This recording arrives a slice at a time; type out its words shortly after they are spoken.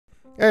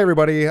Hey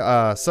everybody,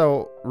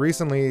 so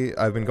recently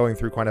I've been going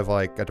through kind of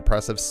like a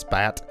depressive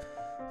spat.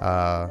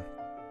 Uh,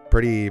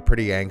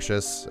 pretty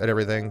anxious at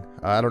everything.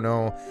 I don't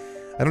know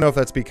if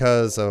that's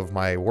because of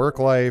my work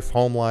life,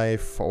 home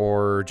life,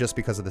 or just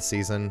because of the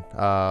season.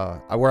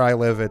 Where I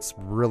live, it's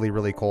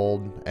really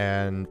cold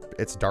and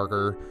it's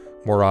darker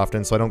more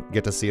often, so I don't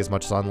get to see as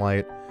much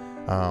sunlight.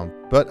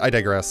 But I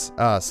digress.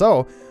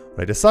 So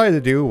what I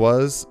decided to do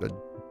was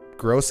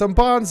grow some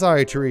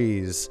bonsai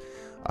trees.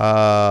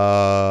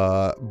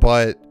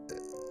 But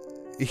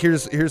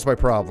here's my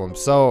problem.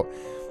 So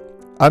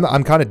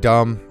I'm kind of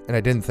dumb and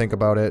I didn't think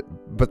about it.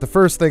 But the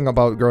first thing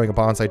about growing a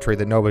bonsai tree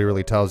that nobody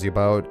really tells you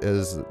about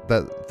is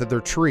that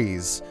they're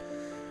trees.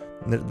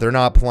 They're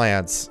not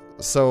plants.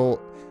 So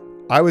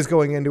I was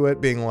going into it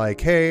being like,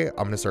 hey,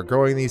 I'm gonna start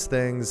growing these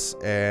things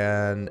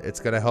and it's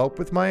gonna help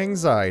with my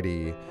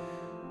anxiety.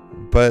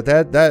 But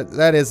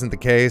that isn't the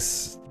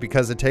case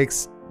because it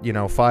takes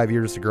 5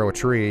 years to grow a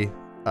tree.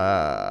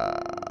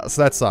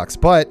 So that sucks,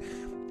 but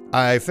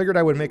I figured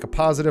I would make a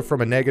positive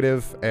from a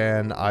negative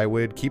and I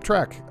would keep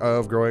track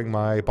of growing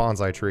my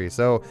bonsai tree.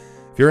 So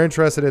if you're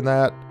interested in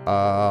that,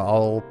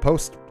 I'll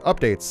post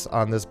updates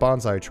on this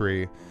bonsai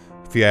tree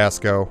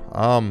fiasco.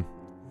 I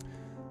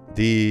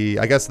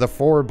guess the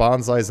 4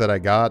 bonsais that I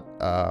got,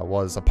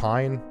 was a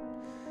pine.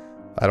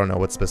 I don't know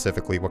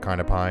what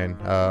kind of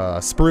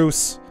pine,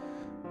 spruce.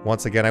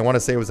 Once again, I want to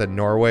say it was a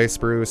Norway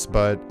spruce,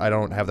 but I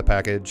don't have the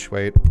package.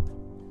 Wait.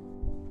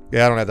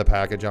 Yeah, I don't have the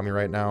package on me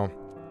right now.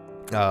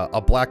 A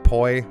black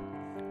poi,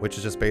 which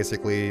is just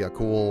basically a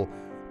cool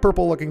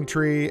purple-looking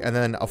tree, and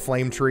then a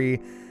flame tree.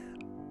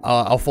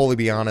 I'll fully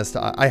be honest,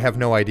 I have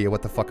no idea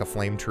what the fuck a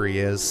flame tree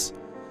is.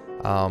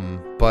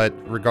 But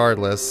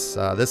regardless,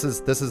 this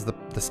is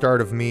the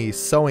start of me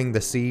sowing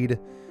the seed.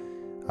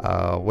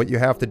 What you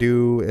have to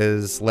do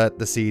is let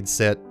the seed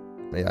sit.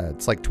 Yeah,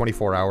 it's like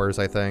 24 hours,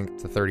 I think,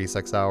 to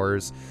 36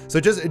 hours. So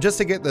just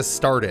to get this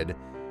started,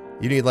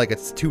 you need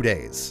it's 2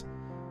 days.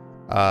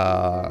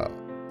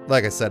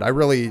 Like I said, I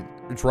really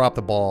dropped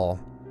the ball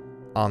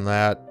on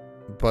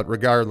that, but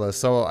regardless,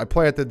 so I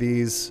planted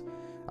these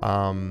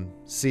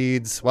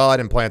seeds. Well, I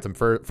didn't plant them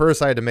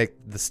first. I had to make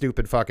the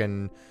stupid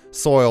fucking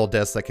soil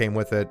disc that came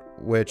with it,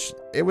 which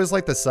it was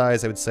like the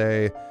size, I would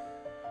say,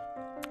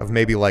 of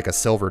maybe like a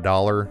silver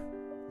dollar,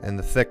 and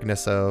the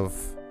thickness of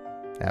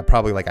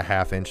probably like a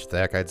 ½ inch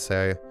thick, I'd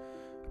say.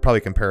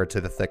 Probably compare it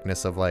to the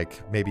thickness of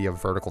like maybe a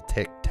vertical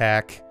tic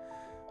tac.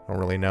 I don't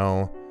really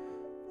know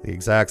the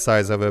exact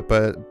size of it,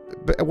 but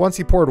once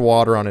you poured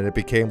water on it, it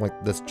became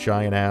like this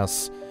giant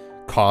ass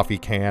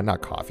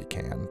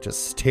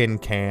just tin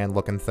can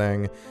looking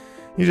thing.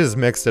 You just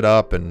mixed it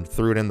up and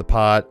threw it in the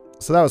pot.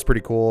 So that was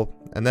pretty cool.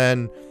 And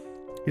then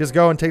you just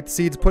go and take the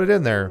seeds, put it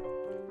in there.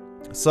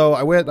 So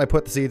I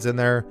put the seeds in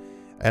there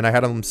and I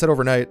had them sit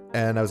overnight,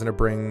 and I was going to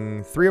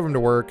bring 3 of them to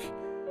work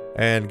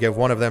and give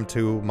 1 of them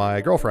to my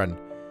girlfriend.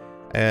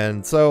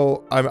 And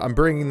so I'm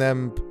bringing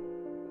them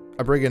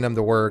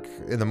to work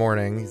in the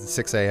morning,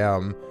 6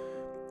 a.m.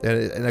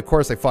 And of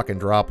course they fucking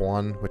drop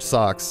one, which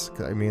sucks.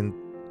 I mean,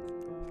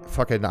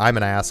 fucking I'm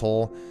an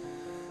asshole.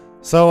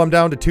 So I'm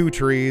down to 2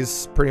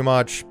 trees, pretty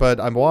much, but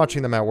I'm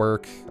watching them at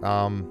work.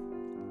 But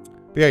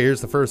yeah,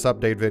 here's the first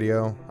update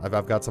video.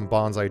 I've got some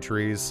bonsai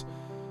trees.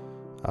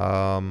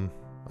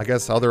 I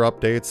guess other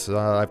updates,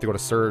 I have to go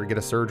to get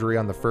a surgery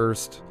on the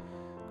 1st.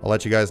 I'll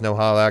let you guys know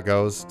how that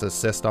goes. It's a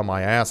cyst on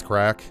my ass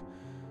crack,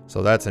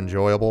 so that's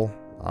enjoyable.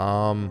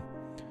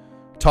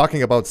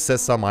 Talking about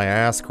cysts on my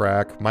ass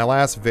crack, my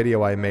last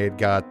video I made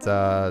got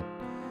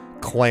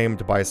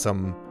claimed by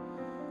some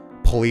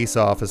police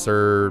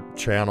officer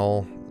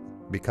channel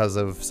because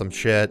of some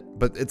shit.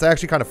 But it's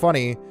actually kind of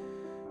funny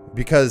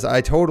because I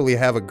totally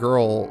have a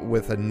girl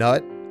with a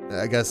nut,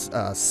 I guess,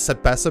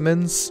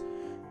 specimens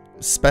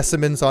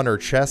on her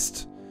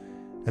chest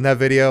in that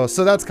video.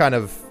 So that kind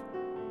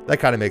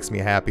of makes me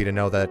happy to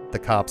know that the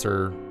cops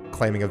are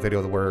claiming a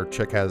video where a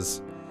chick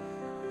has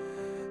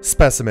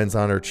specimens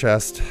on her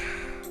chest.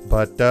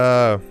 But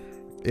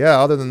yeah,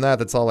 other than that,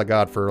 that's all I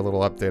got for a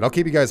little update. I'll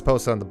keep you guys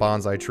posted on the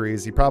bonsai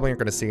trees. You probably aren't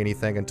going to see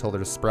anything until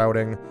they're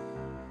sprouting.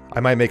 I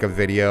might make a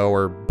video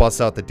or bust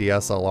out the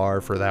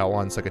DSLR for that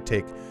one so I could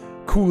take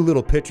cool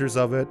little pictures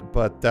of it.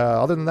 But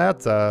other than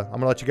that, I'm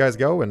going to let you guys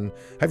go and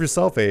have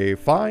yourself a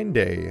fine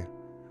day,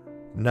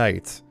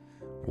 night,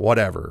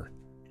 whatever.